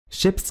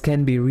Ships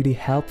can be really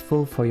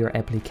helpful for your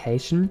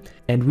application,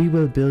 and we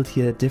will build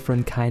here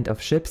different kind of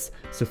ships.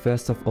 So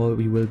first of all,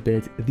 we will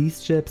build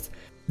these ships.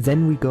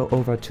 Then we go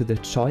over to the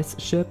choice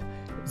ship.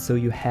 So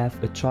you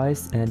have a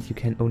choice and you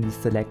can only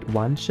select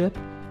one ship.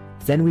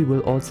 Then we will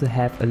also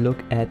have a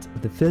look at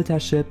the filter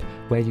ship,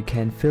 where you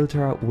can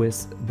filter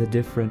with the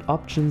different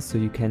options, so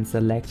you can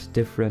select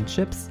different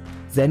ships.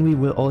 Then we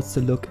will also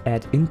look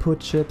at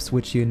input ships,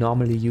 which you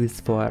normally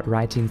use for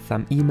writing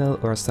some email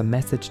or some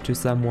message to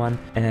someone.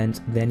 And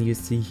then you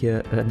see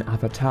here an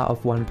avatar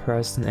of one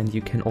person, and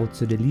you can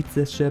also delete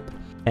this ship.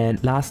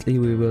 And lastly,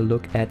 we will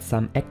look at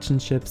some action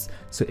ships.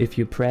 So if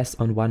you press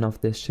on one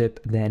of this ship,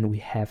 then we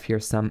have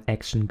here some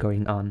action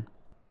going on.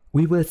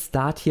 We will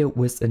start here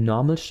with a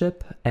normal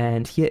ship,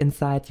 and here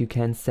inside you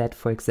can set,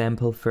 for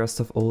example,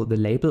 first of all the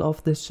label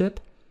of this ship,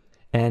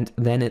 and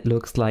then it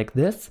looks like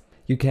this.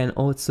 You can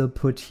also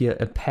put here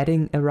a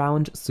padding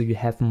around, so you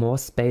have more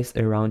space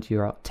around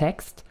your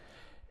text,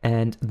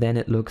 and then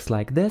it looks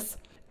like this.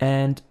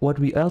 And what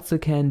we also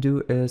can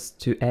do is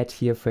to add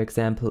here, for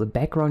example, a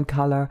background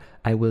color.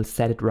 I will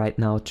set it right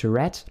now to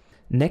red.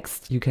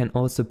 Next, you can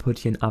also put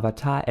here an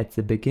avatar at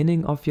the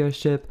beginning of your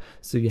ship.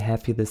 So you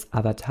have here this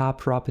avatar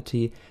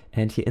property,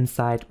 and here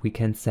inside we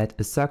can set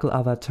a circle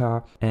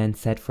avatar and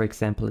set, for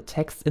example, a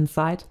text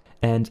inside.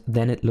 And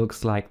then it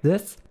looks like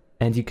this.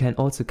 And you can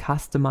also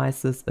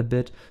customize this a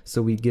bit.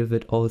 So we give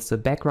it also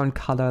background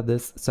color,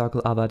 this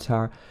circle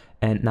avatar,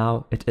 and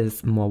now it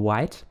is more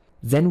white.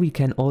 Then we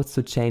can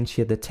also change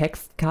here the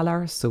text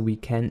color. So we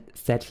can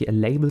set here a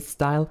label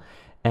style,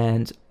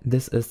 and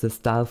this is the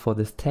style for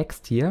this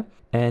text here.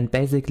 And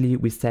basically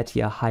we set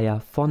here a higher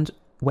font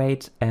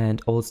weight and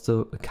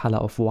also a color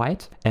of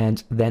white,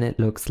 and then it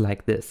looks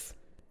like this.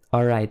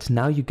 Alright,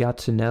 now you got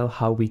to know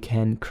how we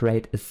can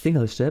create a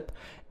single ship,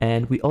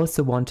 and we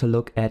also want to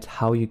look at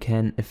how you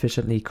can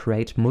efficiently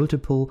create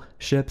multiple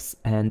ships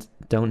and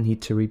don't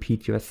need to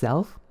repeat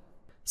yourself.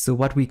 So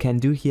what we can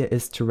do here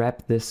is to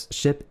wrap this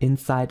ship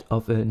inside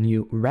of a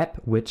new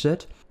wrap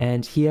widget.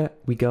 And here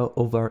we go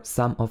over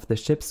some of the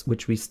ships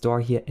which we store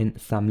here in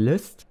some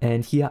list.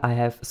 And here I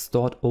have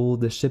stored all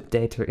the ship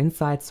data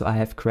inside. So I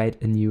have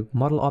created a new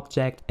model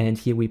object, and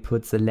here we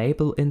put the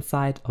label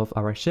inside of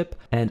our ship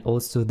and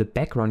also the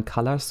background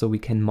color, so we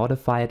can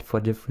modify it for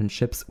different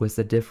ships with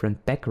a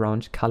different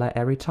background color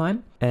every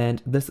time.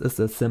 And this is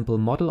a simple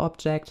model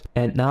object.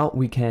 And now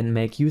we can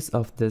make use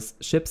of this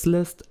ships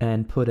list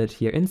and put it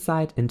here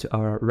inside into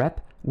our wrap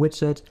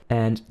widget,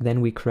 and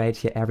then we create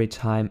here every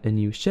time a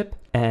new ship.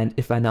 And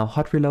if I now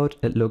hot reload,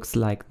 it looks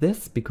like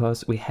this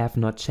because we have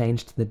not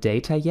changed the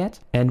data yet.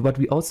 And what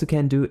we also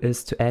can do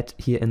is to add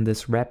here in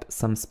this wrap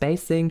some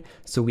spacing.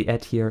 So we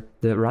add here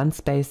the run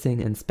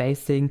spacing and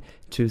spacing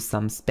to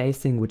some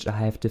spacing which I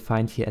have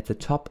defined here at the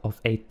top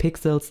of 8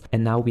 pixels.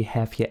 And now we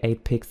have here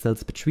 8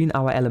 pixels between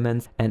our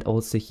elements, and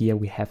also here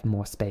we have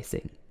more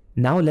spacing.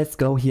 Now let's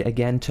go here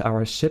again to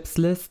our ships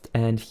list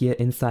and here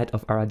inside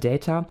of our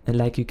data. And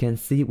like you can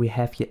see, we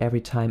have here every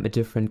time a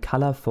different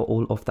color for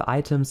all of the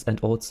items and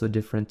also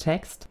different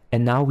text.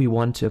 And now we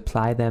want to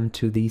apply them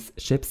to these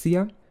ships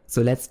here.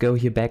 So let's go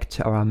here back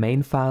to our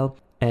main file.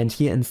 And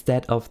here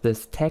instead of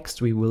this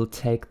text, we will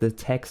take the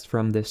text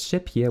from this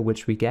ship here,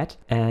 which we get.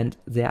 And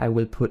there I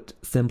will put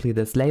simply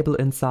this label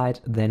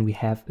inside. Then we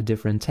have a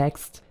different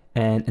text.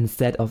 And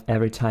instead of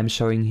every time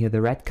showing here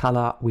the red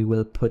color, we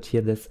will put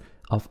here this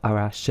of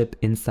our ship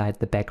inside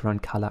the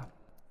background color.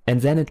 And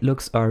then it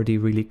looks already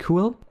really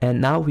cool. And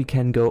now we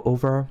can go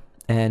over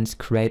and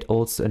create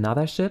also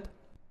another ship.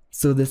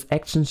 So this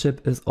action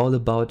ship is all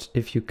about,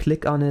 if you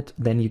click on it,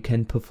 then you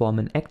can perform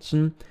an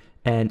action.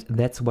 And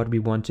that's what we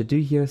want to do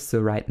here.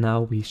 So right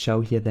now we show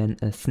here then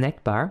a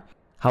snack bar.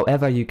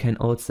 However, you can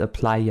also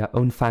apply your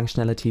own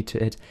functionality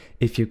to it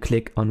if you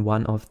click on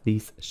one of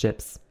these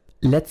ships.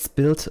 Let's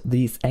build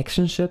these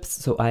action ships.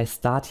 So I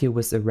start here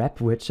with a wrap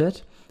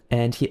widget.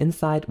 And here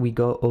inside we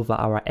go over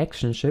our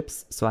action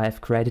ships. So I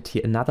have created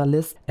here another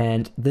list,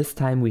 and this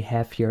time we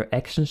have here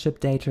action ship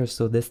data.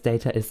 So this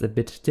data is a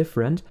bit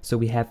different. So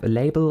we have a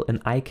label,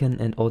 an icon,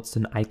 and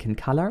also an icon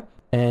color.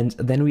 And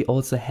then we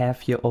also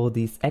have here all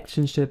these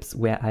action ships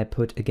where I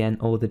put again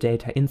all the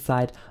data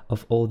inside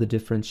of all the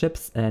different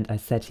ships, and I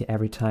set here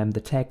every time the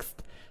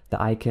text,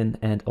 the icon,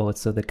 and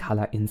also the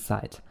color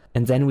inside.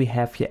 And then we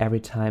have here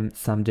every time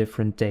some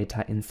different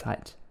data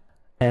inside.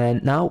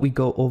 And now we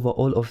go over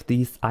all of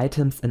these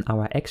items in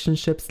our action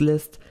ships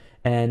list,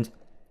 and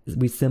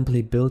we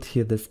simply build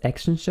here this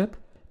action ship.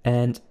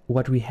 And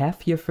what we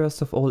have here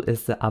first of all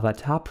is the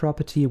avatar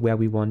property where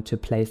we want to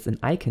place an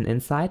icon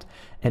inside,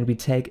 and we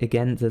take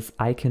again this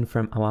icon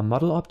from our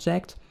model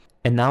object.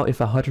 And now if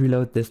I hot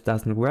reload, this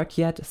doesn't work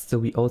yet, so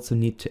we also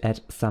need to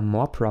add some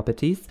more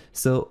properties.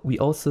 So we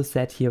also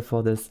set here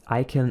for this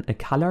icon a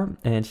color,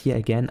 and here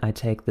again I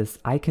take this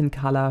icon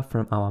color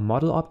from our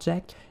model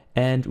object.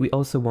 And we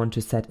also want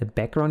to set a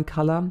background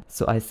color.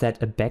 So I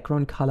set a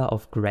background color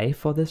of gray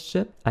for this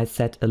ship. I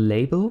set a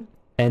label,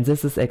 And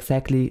this is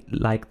exactly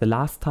like the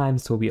last time,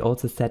 so we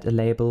also set a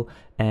label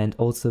and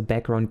also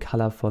background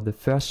color for the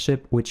first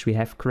ship which we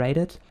have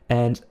created.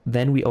 And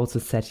then we also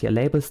set here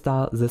label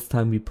style. This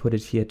time we put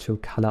it here to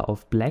color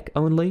of black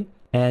only.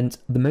 And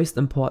the most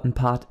important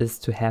part is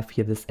to have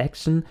here this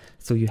action.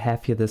 So you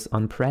have here this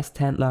onPressed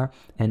handler,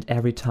 and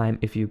every time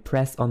if you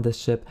press on this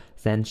ship,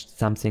 then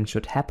something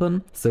should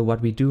happen. So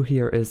what we do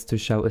here is to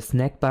show a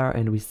snack bar,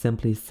 and we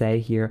simply say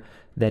here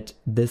that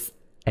this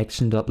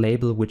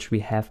action.label which we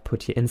have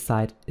put here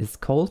inside is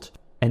cold.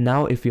 And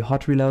now if you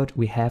hot reload,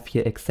 we have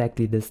here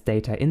exactly this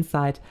data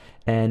inside,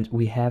 and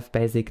we have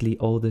basically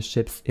all the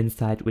ships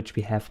inside which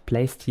we have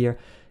placed here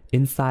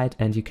inside,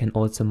 and you can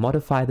also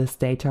modify this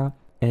data.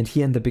 And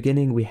here in the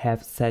beginning we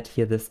have set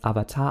here this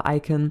avatar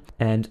icon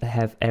and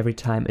have every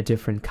time a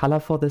different color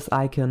for this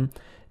icon.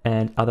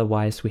 And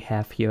otherwise we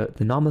have here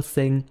the normal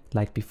thing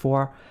like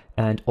before,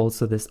 and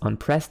also this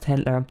onPressed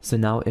handler. So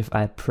now if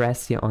I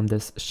press here on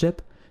this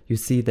ship, you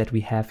see that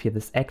we have here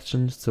this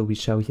action. So we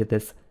show here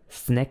this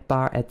snack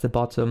bar at the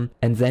bottom,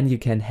 and then you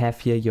can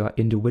have here your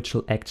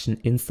individual action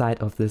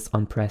inside of this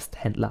onPressed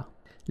handler.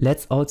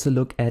 Let's also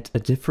look at a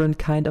different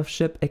kind of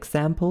ship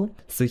example.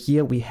 So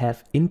here we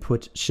have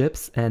input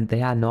ships, and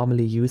they are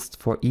normally used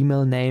for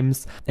email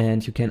names,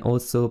 and you can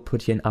also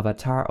put here an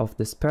avatar of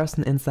this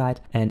person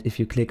inside, and if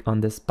you click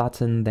on this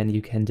button then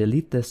you can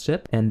delete this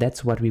ship, and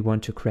that's what we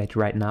want to create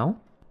right now.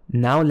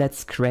 Now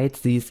let's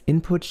create these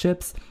input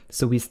ships.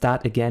 So we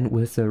start again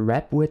with a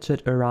wrap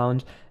widget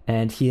around,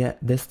 and here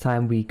this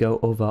time we go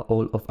over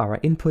all of our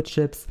input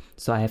ships.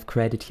 So I have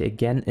created here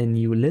again a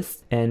new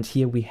list, and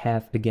here we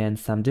have again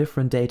some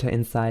different data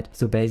inside.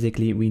 So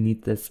basically we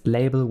need this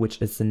label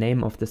which is the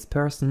name of this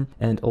person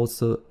and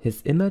also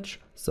his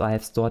image. So I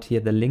have stored here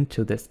the link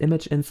to this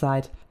image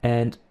inside,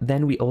 and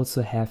then we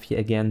also have here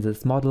again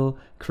this model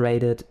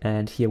created,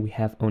 and here we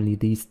have only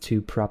these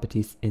two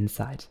properties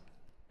inside.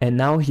 And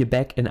now here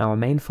back in our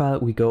main file,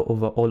 we go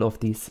over all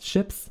of these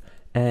ships,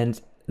 and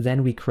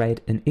then we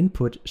create an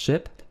input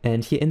ship.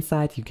 And here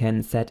inside you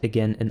can set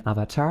again an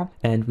avatar,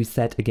 and we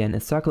set again a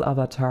circle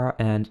avatar,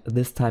 and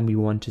this time we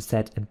want to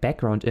set a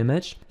background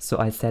image. So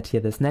I set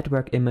here this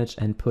network image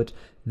and put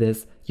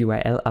this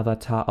URL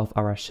avatar of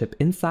our ship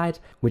inside,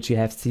 which you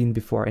have seen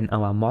before in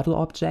our model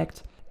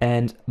object.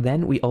 And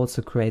then we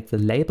also create the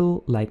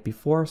label like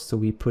before. So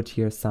we put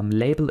here some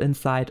label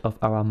inside of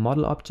our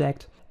model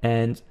object,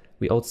 and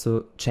we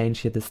also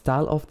change here the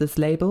style of this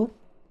label,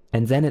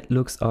 and then it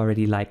looks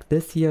already like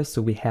this here. So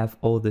we have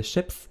all the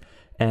ships,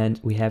 and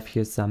we have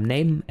here some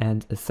name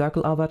and a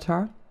circle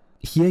avatar.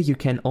 Here you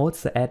can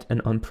also add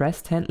an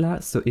onPressed handler.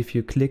 So if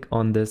you click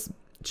on this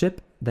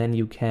ship, then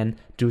you can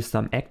do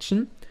some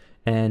action.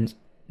 And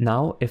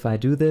now if I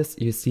do this,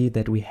 you see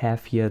that we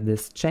have here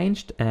this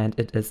changed and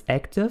it is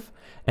active,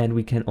 and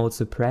we can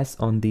also press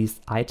on these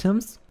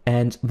items.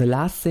 And the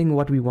last thing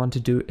what we want to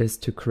do is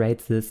to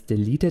create this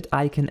deleted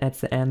icon at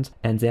the end,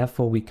 and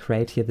therefore we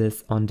create here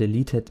this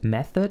onDeleted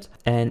method.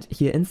 And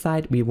here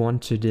inside we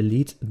want to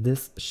delete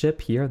this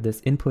ship here,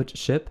 this input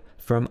ship,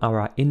 from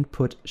our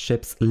input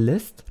ships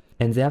list.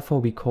 And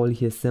therefore we call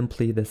here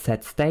simply the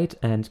set state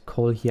and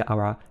call here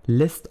our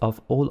list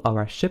of all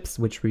our ships,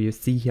 which you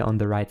see here on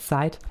the right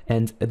side.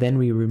 And then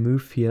we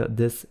remove here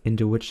this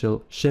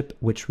individual ship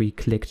which we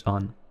clicked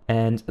on.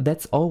 And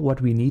that's all what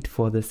we need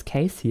for this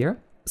case here.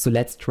 So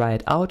let's try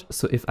it out.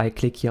 So if I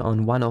click here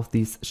on one of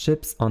these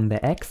ships on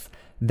the X,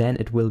 then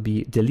it will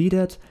be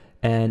deleted,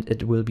 and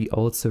it will be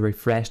also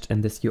refreshed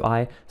in this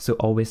UI. So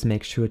always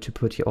make sure to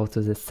put here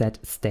also the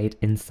set state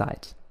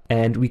inside.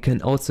 And we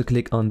can also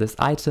click on this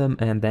item,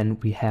 and then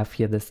we have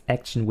here this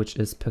action which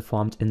is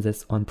performed in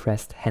this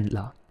onPressed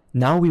handler.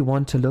 Now we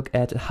want to look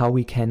at how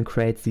we can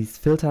create these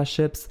filter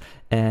ships,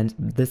 and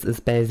this is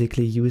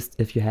basically used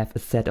if you have a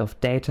set of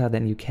data,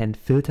 then you can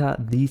filter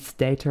these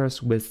data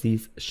with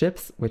these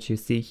ships, which you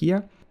see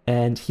here.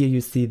 And here you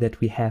see that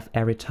we have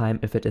every time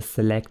if it is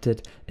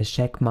selected a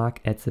check mark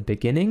at the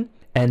beginning.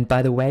 And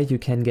by the way, you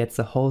can get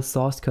the whole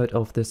source code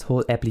of this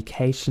whole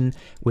application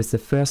with the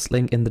first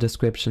link in the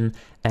description,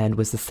 and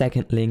with the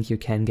second link you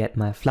can get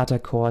my Flutter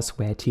course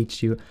where I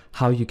teach you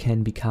how you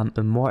can become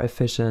a more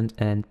efficient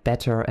and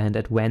better and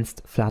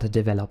advanced Flutter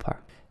developer.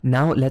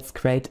 Now let's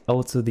create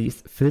also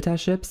these filter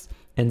ships,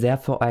 and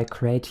therefore I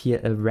create here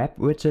a wrap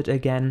widget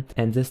again,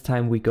 and this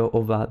time we go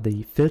over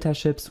the filter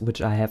ships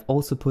which I have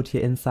also put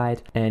here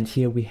inside. And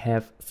here we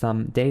have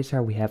some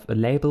data, we have a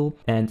label,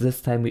 and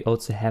this time we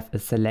also have a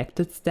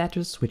selected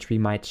status which we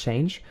might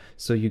change,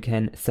 so you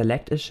can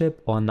select a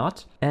ship or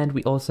not. And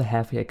we also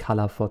have here a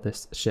color for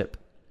this ship.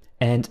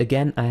 And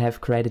again I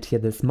have created here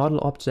this model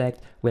object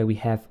where we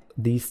have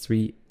these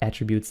three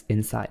attributes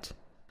inside.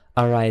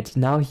 Alright,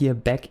 now here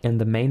back in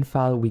the main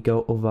file we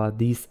go over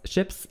these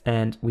ships,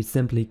 and we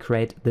simply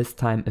create this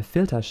time a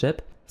filter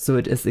ship. So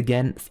it is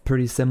again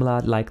pretty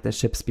similar like the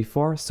ships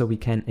before, so we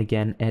can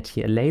again add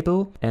here a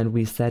label, and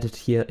we set it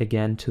here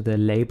again to the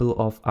label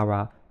of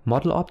our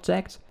model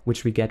object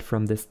which we get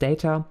from this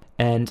data.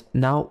 And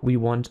now we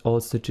want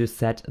also to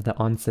set the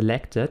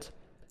onSelected.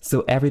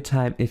 So every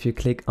time if you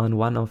click on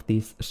one of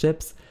these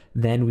ships,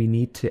 then we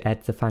need to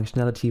add the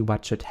functionality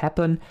what should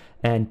happen,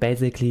 and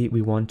basically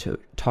we want to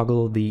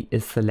toggle the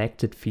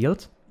isSelected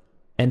field.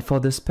 And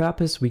for this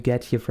purpose, we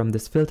get here from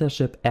this filter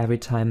ship every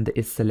time the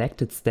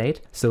isSelected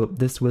state. So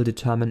this will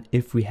determine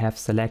if we have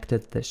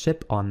selected the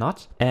ship or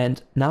not.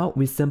 And now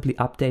we simply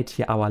update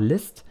here our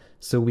list.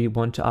 So we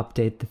want to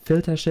update the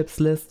filter ships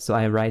list. So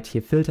I write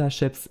here filter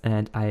ships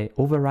and I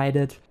override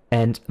it.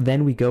 And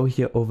then we go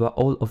here over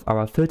all of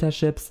our filter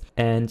ships,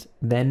 and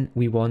then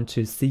we want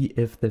to see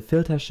if the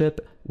filter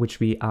ship, which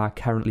we are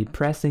currently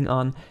pressing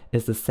on,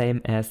 is the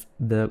same as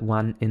the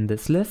one in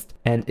this list.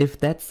 And if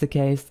that's the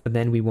case,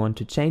 then we want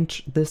to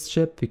change this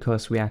ship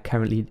because we are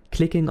currently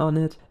clicking on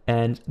it.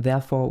 And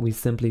therefore we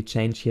simply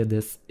change here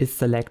this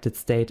isSelected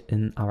state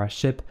in our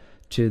ship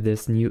to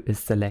this new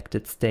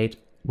isSelected state,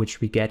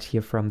 which we get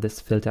here from this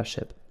filter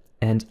ship.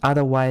 And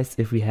otherwise,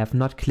 if we have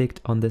not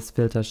clicked on this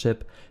filter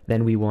ship,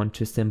 then we want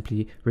to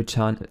simply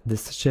return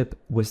this ship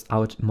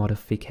without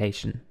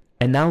modification.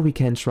 And now we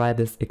can try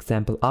this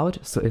example out.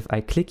 So if I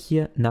click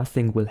here,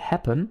 nothing will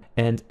happen.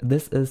 And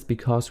this is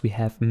because we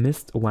have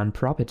missed one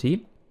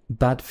property.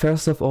 But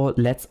first of all,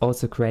 let's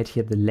also create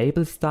here the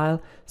label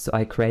style. So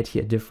I create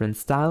here a different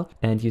style,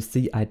 and you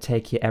see I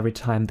take here every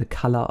time the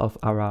color of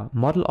our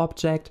model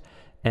object,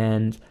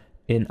 and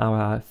in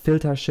our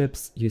filter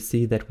ships, you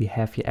see that we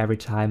have here every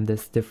time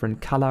this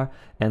different color,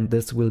 and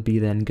this will be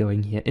then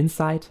going here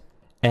inside.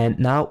 And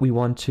now we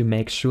want to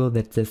make sure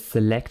that this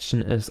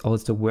selection is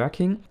also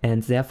working,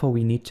 and therefore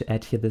we need to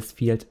add here this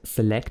field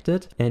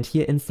selected. And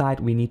here inside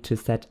we need to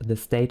set the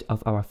state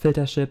of our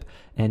filter ship,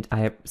 and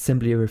I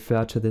simply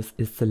refer to this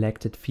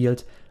isSelected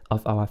field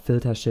of our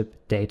filter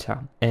ship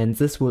data. And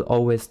this will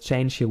always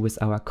change here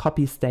with our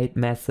copy state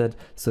method,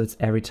 so it's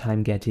every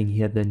time getting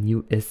here the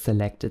new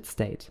isSelected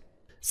state.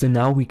 So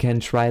now we can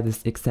try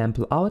this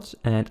example out,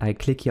 and I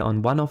click here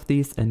on one of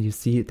these and you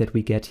see that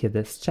we get here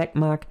this check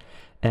mark,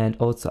 and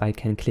also I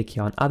can click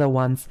here on other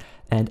ones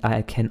and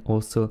I can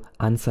also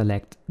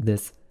unselect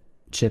this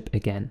chip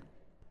again.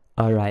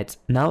 Alright,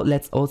 now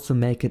let's also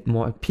make it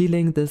more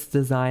appealing, this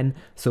design.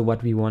 So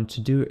what we want to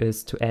do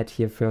is to add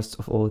here first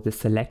of all the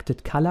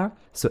selected color.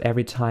 So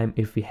every time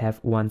if we have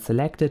one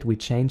selected, we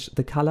change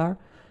the color,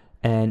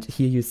 and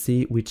here you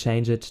see we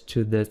change it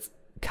to this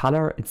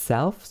color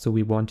itself, so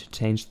we want to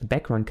change the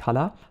background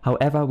color.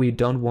 However, we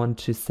don't want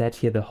to set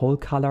here the whole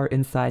color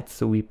inside,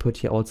 so we put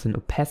here also an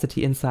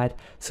opacity inside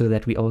so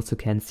that we also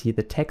can see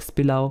the text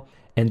below.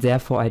 And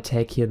therefore I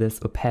take here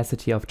this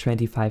opacity of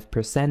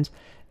 25%,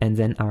 and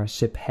then our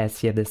ship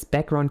has here this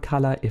background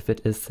color if it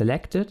is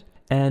selected.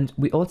 And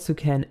we also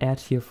can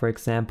add here, for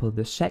example,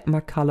 the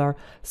checkmark color.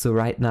 So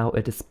right now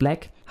it is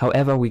black.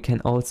 However, we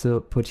can also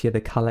put here the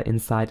color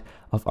inside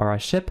of our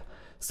ship.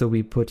 So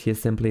we put here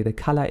simply the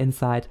color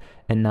inside,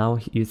 and now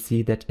you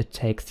see that it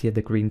takes here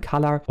the green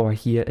color, or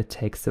here it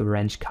takes the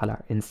orange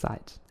color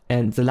inside.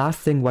 And the last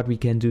thing what we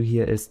can do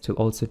here is to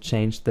also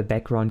change the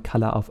background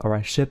color of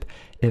our ship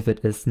if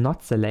it is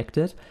not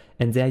selected.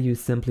 And there you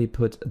simply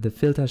put the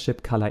filter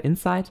ship color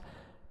inside,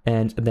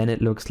 and then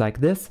it looks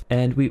like this.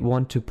 And we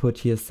want to put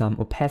here some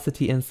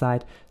opacity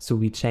inside, so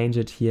we change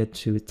it here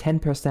to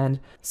 10%.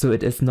 So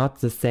it is not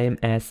the same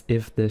as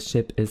if the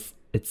ship is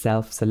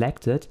itself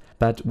selected,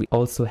 but we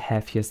also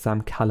have here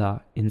some color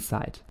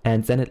inside.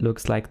 And then it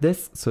looks like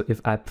this. So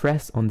if I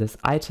press on this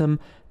item,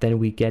 then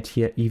we get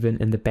here even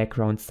in the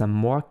background some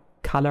more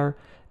color.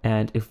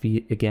 And if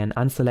we again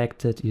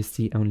unselect it, you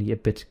see only a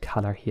bit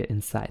color here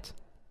inside.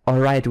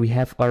 Alright, we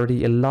have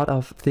already a lot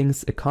of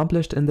things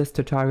accomplished in this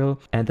tutorial,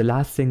 and the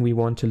last thing we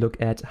want to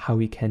look at how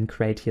we can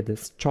create here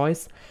this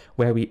choice,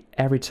 where we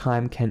every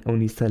time can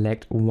only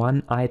select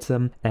one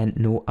item and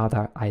no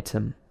other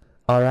item.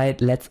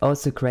 Alright, let's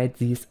also create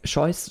these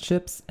choice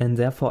ships, and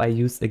therefore I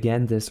use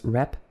again this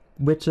wrap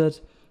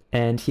widget,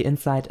 and here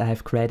inside I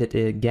have created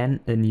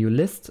again a new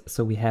list.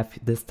 So we have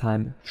this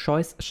time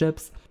choice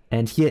ships,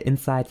 and here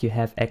inside you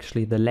have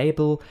actually the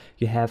label,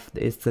 you have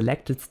the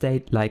selected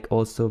state like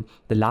also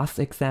the last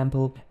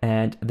example,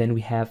 and then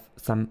we have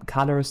some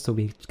colors, so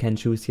we can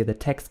choose here the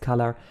text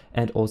color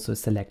and also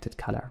selected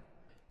color.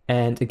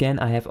 And again,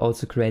 I have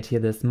also created here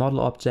this model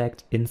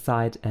object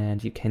inside,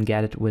 and you can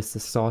get it with the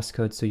source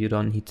code, so you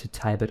don't need to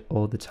type it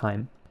all the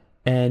time.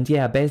 And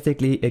yeah,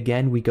 basically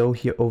again, we go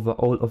here over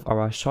all of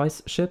our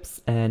choice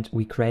ships and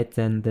we create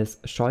then this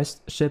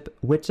choice ship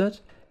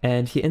widget.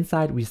 And here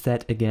inside we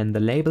set again the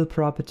label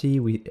property,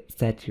 we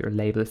set your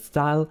label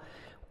style,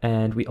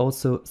 and we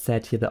also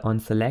set here the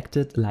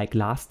onSelected like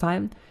last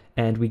time.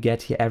 And we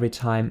get here every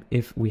time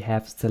if we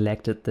have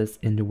selected this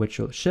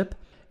individual ship.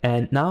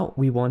 And now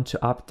we want to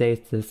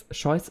update this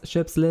choice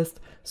ships list.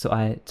 So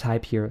I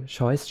type here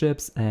choice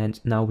ships, and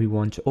now we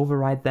want to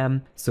override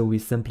them. So we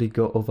simply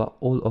go over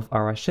all of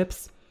our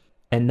ships.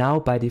 And now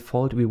by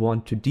default, we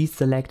want to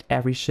deselect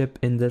every ship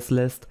in this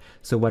list.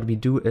 So what we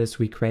do is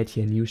we create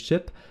here a new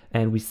ship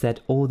and we set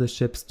all the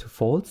ships to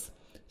false.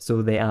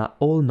 So they are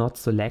all not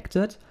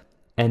selected.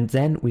 And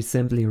then we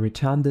simply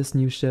return this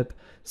new ship.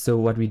 So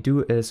what we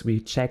do is we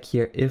check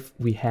here if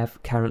we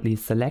have currently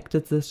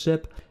selected this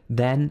ship,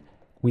 then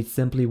we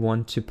simply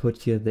want to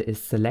put here the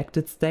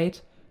isSelected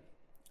state,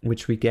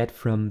 which we get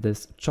from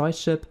this choice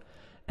ship.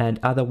 And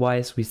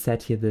otherwise we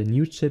set here the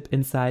new chip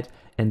inside,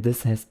 and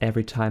this has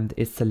every time the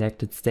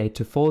isSelected state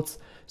to false.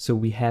 So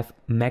we have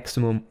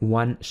maximum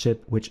one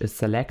chip which is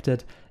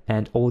selected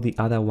and all the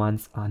other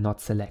ones are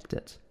not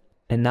selected.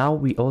 And now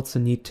we also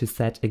need to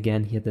set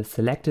again here the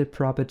selected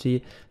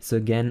property. So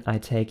again, I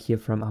take here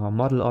from our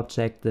model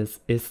object this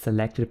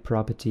isSelected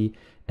property,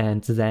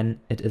 and then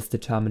it is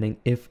determining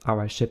if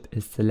our ship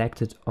is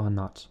selected or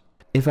not.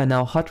 If I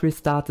now hot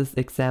restart this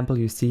example,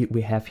 you see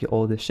we have here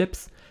all the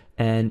ships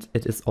and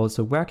it is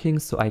also working.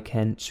 So I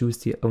can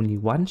choose here only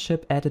one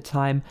ship at a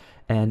time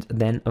and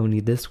then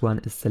only this one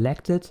is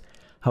selected.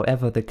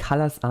 However, the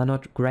colors are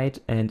not great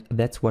and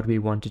that's what we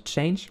want to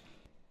change.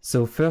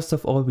 So first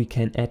of all, we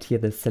can add here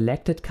the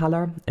selected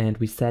color and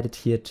we set it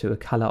here to a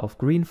color of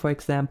green, for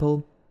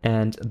example,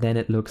 and then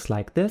it looks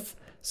like this.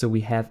 So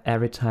we have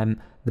every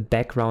time the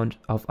background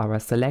of our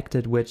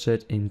selected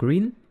widget in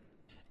green.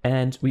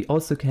 And we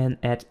also can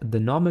add the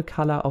normal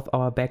color of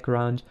our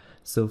background.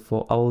 So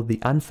for all the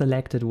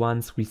unselected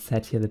ones, we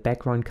set here the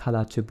background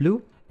color to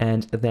blue,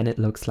 and then it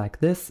looks like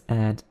this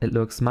and it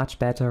looks much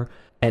better.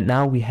 And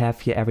now we have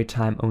here every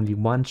time only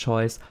one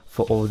choice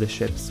for all the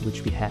ships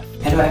which we have.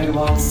 Hello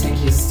everyone,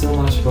 thank you so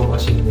much for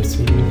watching this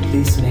video.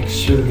 Please make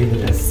sure to give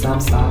it a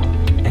thumbs up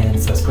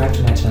and subscribe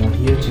to my channel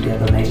here to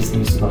get the latest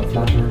news about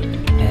Flutter,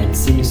 and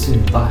see you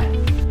soon. Bye!